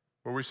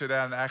 where we sit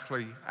down and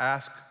actually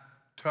ask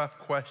tough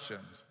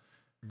questions,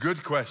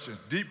 good questions,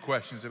 deep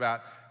questions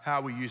about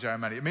how we use our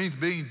money. It means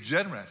being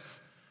generous.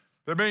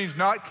 It means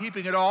not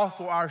keeping it all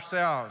for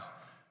ourselves.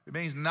 It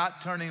means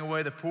not turning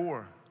away the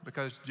poor,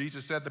 because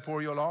Jesus said the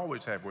poor you'll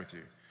always have with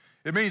you.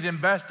 It means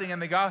investing in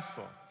the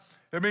gospel.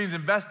 It means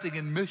investing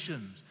in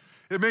missions.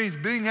 It means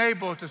being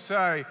able to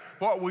say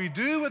what we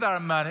do with our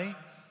money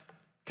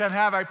can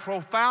have a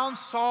profound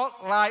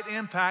salt-light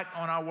impact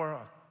on our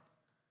world.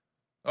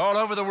 All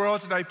over the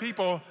world today,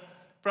 people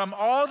from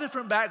all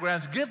different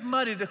backgrounds give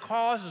money to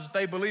causes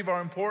they believe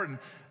are important.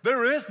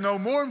 There is no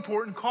more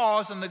important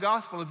cause than the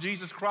gospel of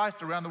Jesus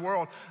Christ around the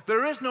world.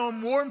 There is no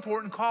more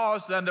important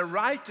cause than the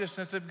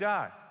righteousness of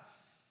God.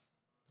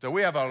 So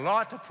we have a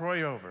lot to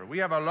pray over. We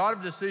have a lot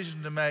of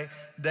decisions to make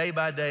day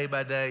by day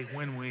by day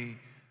when we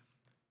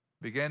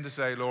begin to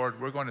say,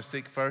 Lord, we're going to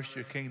seek first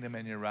your kingdom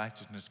and your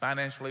righteousness.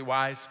 Financially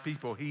wise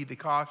people heed the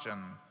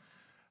caution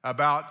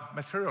about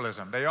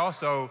materialism. They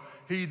also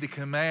heed the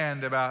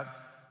command about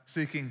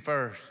seeking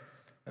first.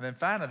 And then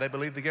finally, they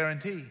believe the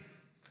guarantee.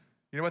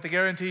 You know what the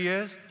guarantee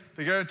is?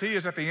 The guarantee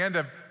is at the end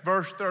of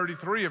verse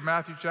 33 of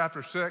Matthew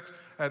chapter 6,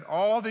 and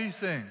all these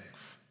things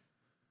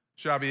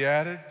shall be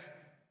added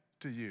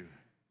to you.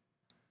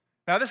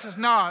 Now, this is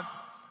not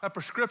a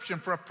prescription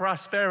for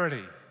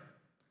prosperity,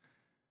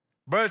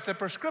 but it's a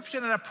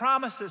prescription and a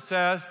promise that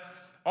says,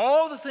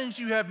 all the things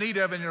you have need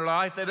of in your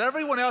life that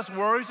everyone else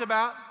worries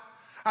about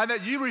and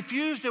that you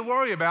refuse to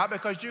worry about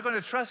because you're going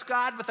to trust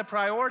God with the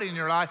priority in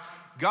your life,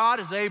 God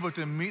is able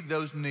to meet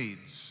those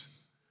needs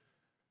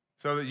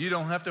so that you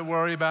don't have to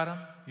worry about them.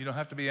 You don't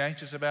have to be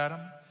anxious about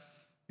them.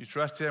 You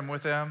trust Him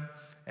with them,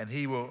 and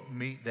He will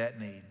meet that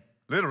need.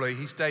 Literally,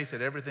 He states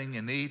that everything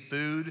you need,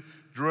 food,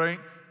 drink,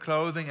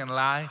 clothing, and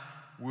life,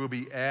 will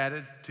be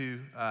added to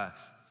us.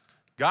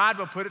 God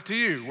will put it to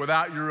you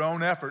without your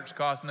own efforts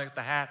causing it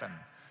to happen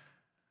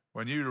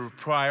when you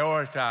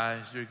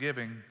prioritize your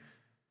giving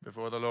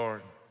before the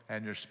Lord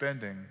and your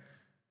spending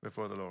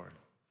before the Lord.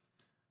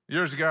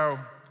 Years ago,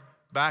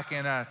 back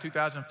in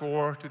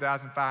 2004,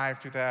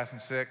 2005,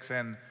 2006,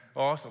 and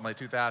ultimately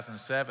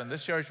 2007,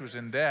 this church was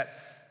in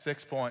debt,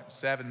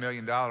 $6.7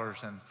 million,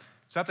 and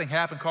something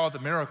happened called the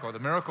miracle. The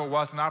miracle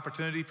was an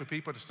opportunity for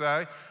people to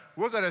say,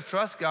 we're going to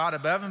trust God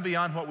above and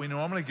beyond what we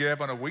normally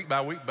give on a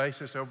week-by-week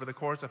basis over the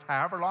course of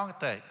however long it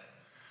takes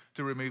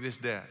to remove this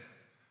debt.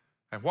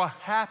 And what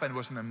happened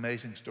was an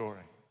amazing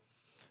story.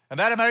 And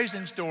that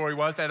amazing story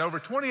was that over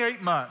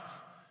 28 months,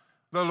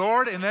 the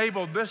Lord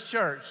enabled this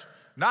church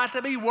not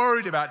to be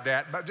worried about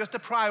debt, but just to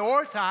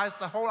prioritize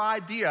the whole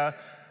idea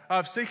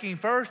of seeking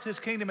first His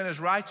kingdom and His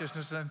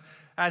righteousness.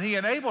 And He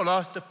enabled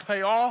us to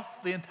pay off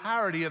the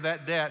entirety of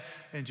that debt.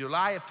 In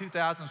July of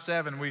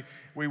 2007,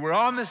 we were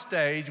on the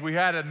stage, we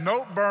had a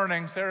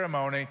note-burning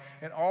ceremony,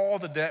 and all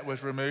the debt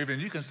was removed. And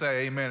you can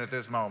say amen at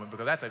this moment,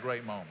 because that's a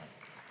great moment.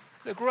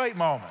 It's a great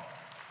moment.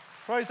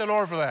 Praise the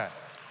Lord for that.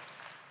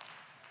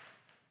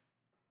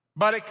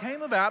 But it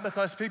came about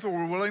because people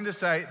were willing to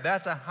say,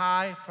 that's a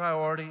high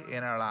priority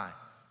in our life.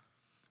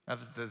 Now,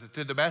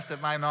 to the best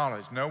of my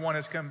knowledge, no one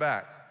has come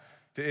back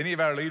to any of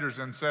our leaders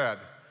and said,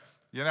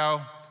 you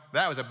know,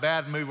 that was a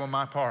bad move on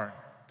my part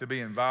to be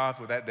involved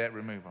with that debt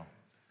removal.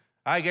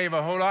 I gave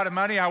a whole lot of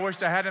money, I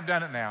wished I hadn't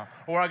done it now.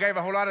 Or I gave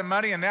a whole lot of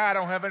money and now I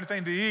don't have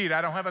anything to eat. I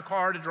don't have a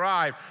car to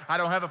drive. I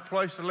don't have a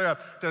place to live.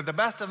 To the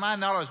best of my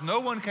knowledge, no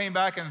one came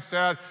back and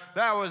said,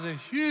 that was a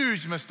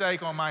huge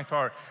mistake on my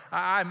part.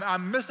 I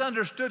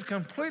misunderstood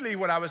completely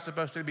what I was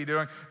supposed to be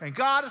doing, and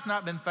God has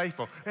not been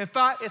faithful. In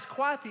fact, it's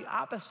quite the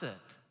opposite.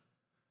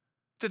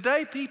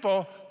 Today,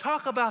 people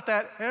talk about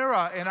that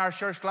era in our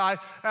church life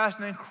as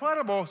an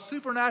incredible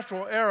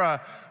supernatural era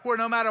where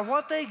no matter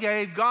what they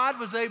gave, God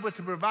was able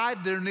to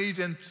provide their needs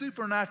in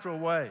supernatural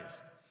ways.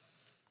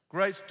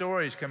 Great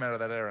stories come out of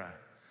that era.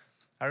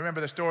 I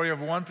remember the story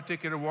of one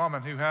particular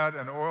woman who had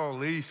an oil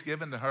lease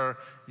given to her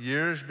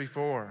years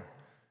before,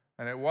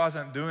 and it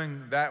wasn't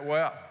doing that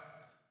well.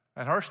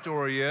 And her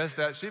story is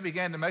that she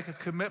began to make a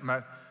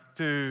commitment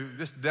to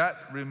this debt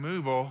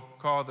removal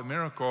called the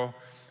miracle.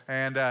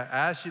 And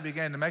as she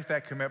began to make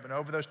that commitment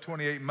over those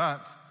 28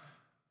 months,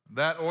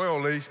 that oil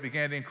lease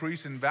began to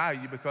increase in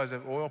value because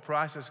of oil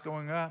prices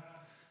going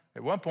up.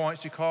 At one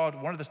point, she called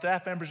one of the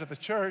staff members of the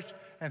church,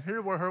 and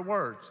here were her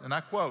words, and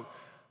I quote,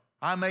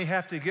 I may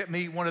have to get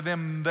me one of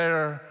them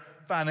there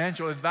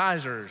financial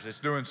advisors that's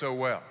doing so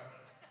well.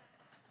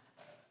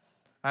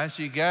 And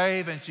she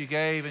gave, and she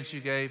gave, and she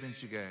gave, and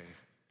she gave,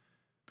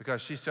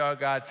 because she saw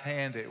God's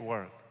hand at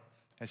work.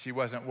 And she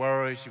wasn't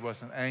worried, she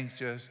wasn't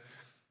anxious,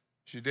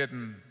 she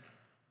didn't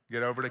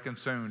get overly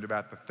consumed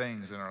about the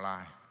things in her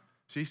life.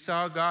 She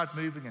saw God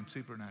moving in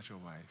supernatural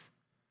ways.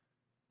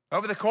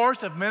 Over the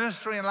course of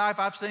ministry and life,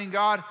 I've seen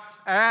God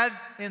add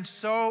in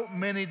so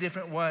many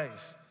different ways.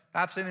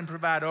 I've seen Him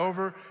provide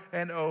over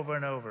and over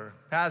and over.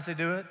 How does He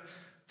do it?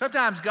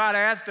 Sometimes God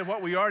adds to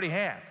what we already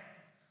have.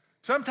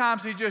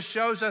 Sometimes He just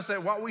shows us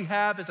that what we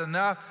have is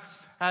enough,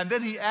 and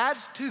then He adds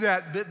to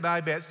that bit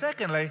by bit.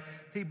 Secondly,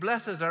 He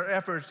blesses our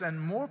efforts and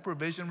more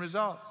provision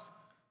results.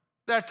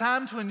 There are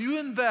times when you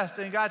invest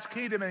in God's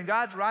kingdom and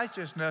God's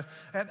righteousness,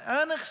 and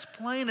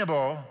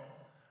unexplainable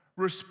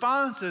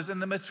responses in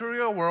the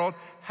material world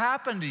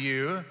happen to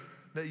you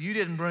that you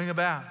didn't bring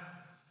about.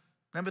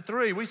 Number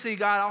three, we see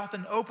God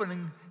often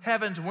opening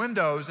heaven's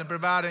windows and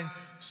providing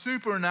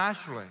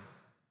supernaturally.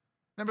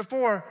 Number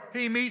four,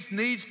 He meets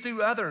needs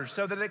through others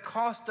so that it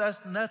costs us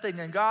nothing,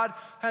 and God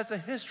has a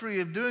history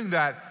of doing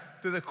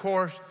that through the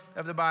course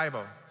of the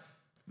Bible.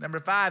 Number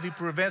five, He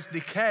prevents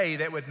decay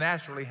that would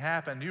naturally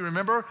happen. Do you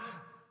remember?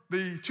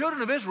 The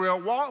children of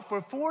Israel walked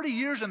for 40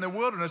 years in the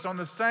wilderness on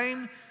the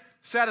same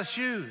set of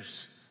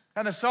shoes,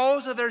 and the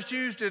soles of their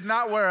shoes did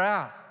not wear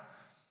out.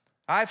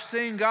 I've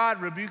seen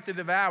God rebuke the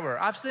devourer.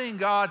 I've seen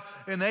God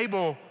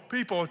enable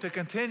people to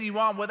continue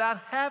on without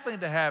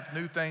having to have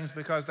new things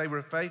because they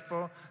were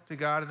faithful to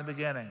God in the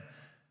beginning.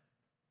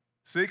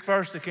 Seek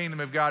first the kingdom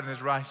of God and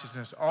His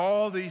righteousness.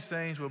 All these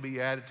things will be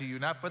added to you,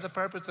 not for the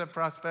purpose of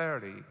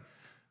prosperity,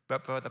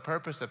 but for the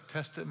purpose of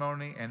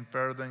testimony and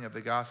furthering of the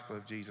gospel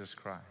of Jesus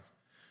Christ.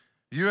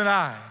 You and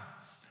I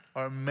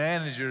are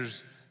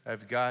managers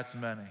of God's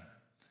money,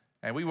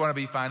 and we want to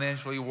be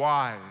financially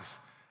wise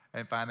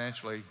and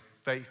financially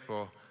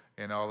faithful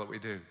in all that we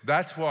do.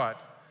 That's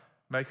what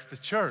makes the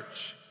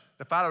church,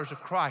 the followers of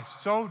Christ,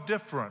 so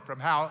different from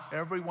how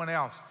everyone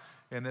else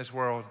in this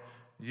world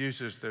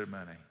uses their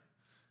money.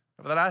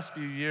 Over the last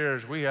few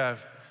years, we have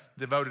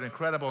devoted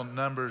incredible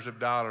numbers of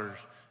dollars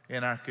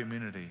in our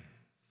community,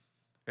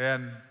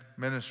 in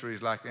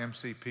ministries like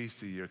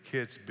MCPC or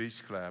Kids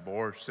Beach Club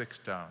or Six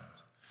Stones,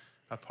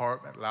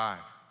 Apartment Life,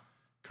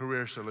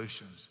 Career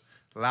Solutions.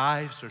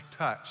 Lives are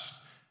touched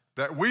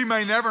that we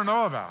may never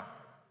know about,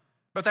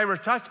 but they were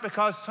touched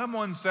because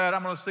someone said,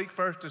 I'm going to seek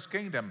first his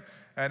kingdom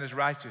and his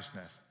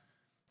righteousness.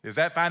 Is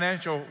that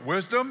financial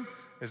wisdom?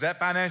 Is that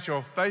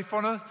financial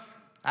faithfulness?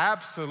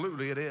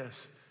 Absolutely it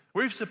is.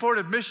 We've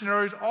supported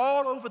missionaries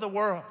all over the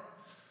world.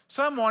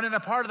 Someone in a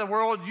part of the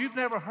world you've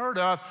never heard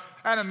of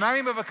and a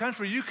name of a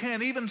country you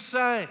can't even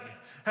say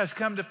has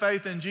come to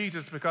faith in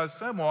Jesus because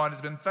someone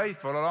has been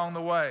faithful along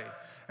the way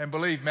and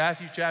believed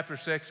Matthew chapter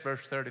 6,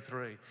 verse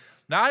 33.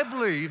 Now I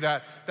believe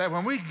that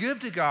when we give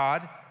to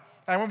God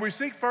and when we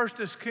seek first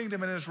his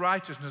kingdom and his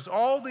righteousness,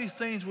 all these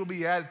things will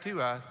be added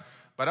to us,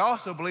 but I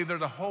also believe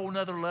there's a whole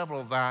nother level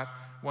of that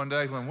one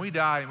day when we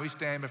die and we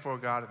stand before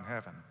God in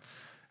heaven.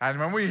 And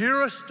when we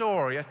hear a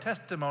story, a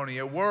testimony,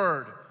 a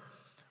word,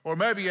 or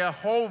maybe a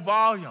whole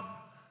volume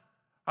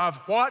of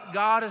what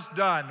God has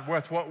done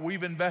with what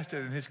we've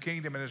invested in his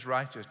kingdom and his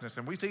righteousness,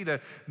 and we see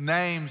the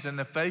names and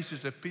the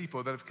faces of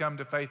people that have come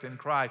to faith in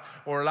Christ,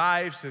 or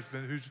lives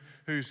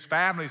whose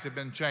families have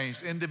been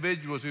changed,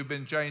 individuals who've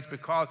been changed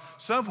because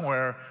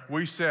somewhere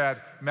we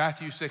said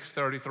Matthew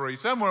 6:33,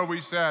 somewhere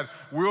we said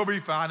we'll be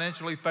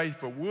financially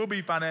faithful, we'll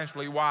be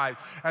financially wise,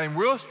 and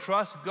we'll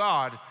trust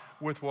God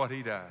with what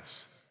he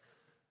does.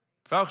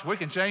 Folks, we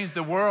can change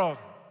the world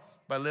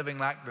by living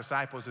like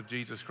disciples of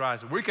Jesus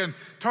Christ. We can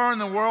turn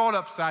the world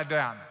upside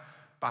down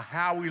by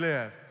how we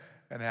live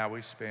and how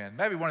we spend.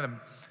 Maybe one of the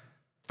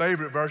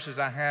favorite verses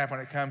I have when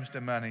it comes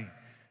to money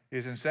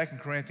is in 2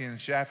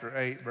 Corinthians chapter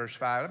 8, verse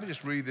 5. Let me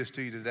just read this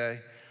to you today.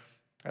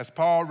 As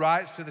Paul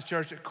writes to the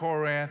church at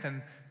Corinth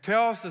and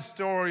tells the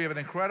story of an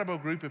incredible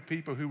group of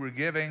people who were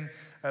giving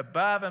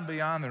above and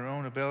beyond their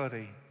own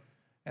ability.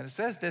 And it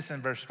says this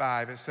in verse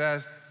 5. It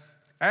says,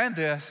 and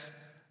this,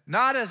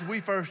 not as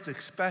we first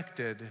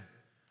expected,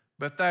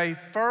 but they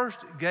first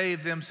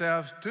gave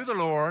themselves to the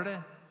Lord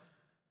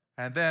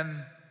and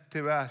then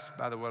to us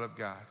by the will of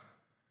God.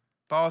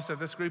 Paul said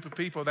this group of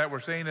people that were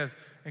seen as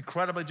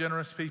incredibly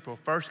generous people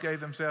first gave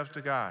themselves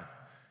to God,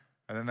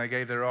 and then they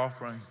gave their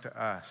offering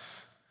to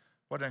us.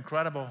 What an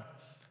incredible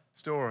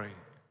story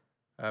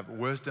of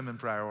wisdom and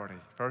priority.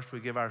 First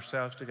we give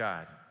ourselves to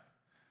God,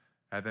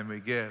 and then we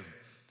give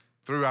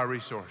through our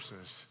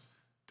resources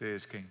to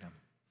his kingdom.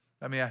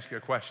 Let me ask you a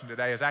question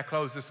today. As I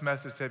close this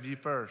message, have you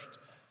first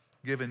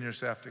given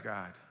yourself to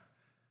God?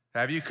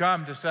 Have you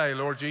come to say,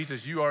 Lord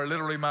Jesus, you are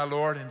literally my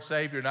Lord and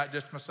Savior, not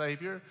just my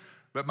Savior,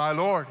 but my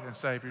Lord and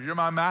Savior. You're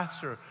my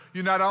Master.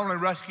 You not only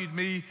rescued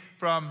me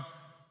from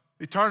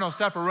eternal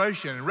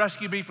separation and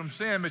rescued me from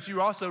sin, but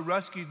you also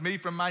rescued me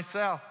from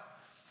myself.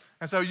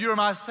 And so you're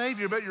my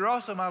Savior, but you're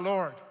also my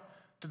Lord.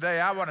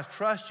 Today I want to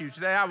trust you.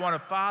 Today I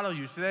want to follow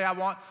you. Today I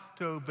want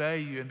to obey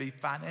you and be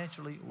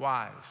financially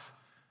wise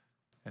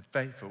and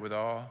faithful with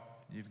all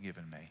you've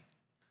given me.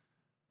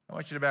 I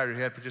want you to bow your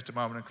head for just a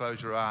moment and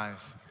close your eyes.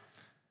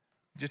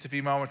 In just a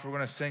few moments, we're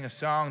going to sing a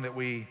song that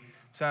we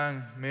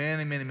sung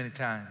many, many, many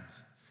times.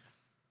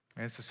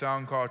 And it's a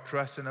song called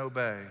Trust and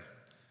Obey.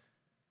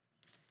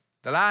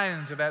 The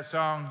lines of that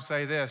song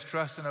say this: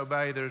 trust and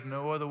obey, there's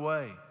no other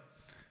way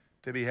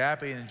to be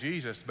happy in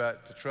Jesus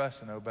but to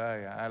trust and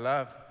obey. I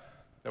love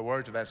the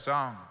words of that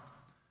song.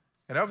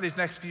 And over these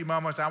next few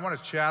moments, I want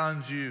to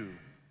challenge you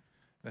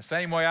in the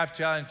same way I've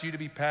challenged you to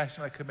be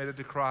passionately committed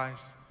to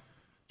Christ,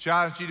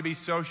 challenged you to be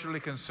socially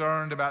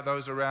concerned about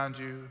those around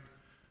you.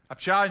 I've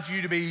challenged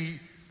you to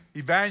be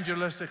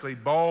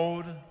evangelistically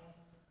bold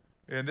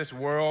in this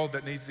world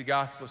that needs the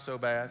gospel so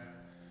bad.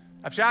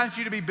 I've challenged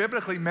you to be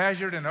biblically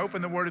measured and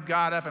open the Word of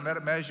God up and let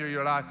it measure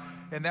your life.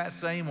 In that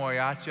same way,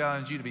 I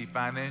challenge you to be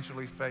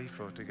financially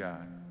faithful to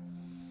God.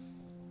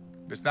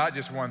 It's not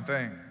just one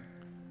thing.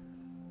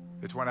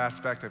 It's one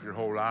aspect of your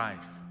whole life,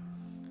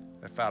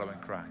 of following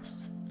Christ.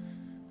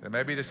 And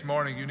maybe this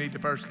morning you need to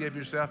first give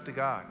yourself to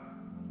God.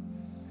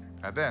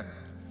 And then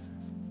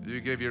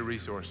you give your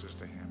resources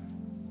to him.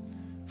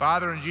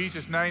 Father, in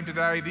Jesus' name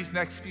today, these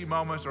next few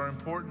moments are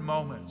important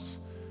moments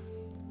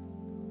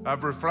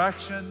of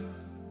reflection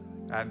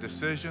and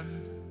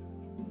decision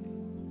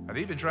and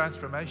even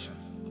transformation.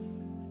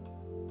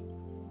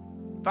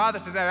 Father,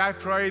 today I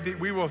pray that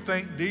we will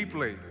think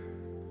deeply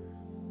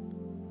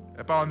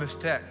upon this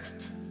text,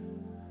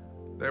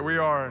 that we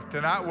are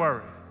to not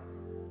worry,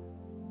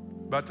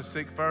 but to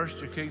seek first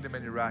your kingdom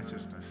and your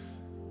righteousness,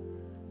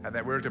 and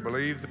that we're to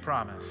believe the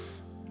promise,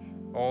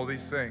 all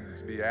these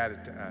things be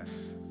added to us.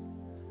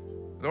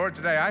 Lord,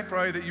 today I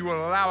pray that you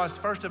will allow us,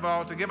 first of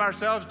all, to give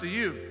ourselves to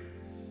you,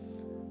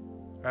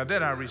 and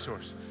then our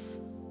resources.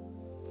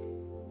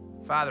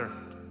 Father,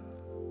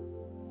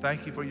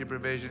 thank you for your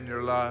provision,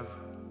 your love.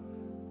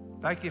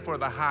 Thank you for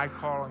the high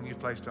calling you've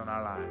placed on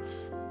our lives,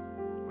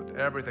 with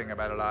everything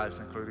about our lives,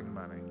 including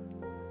money.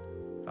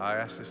 I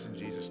ask this in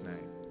Jesus'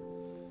 name.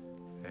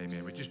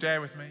 Amen. Would you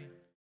stand with me?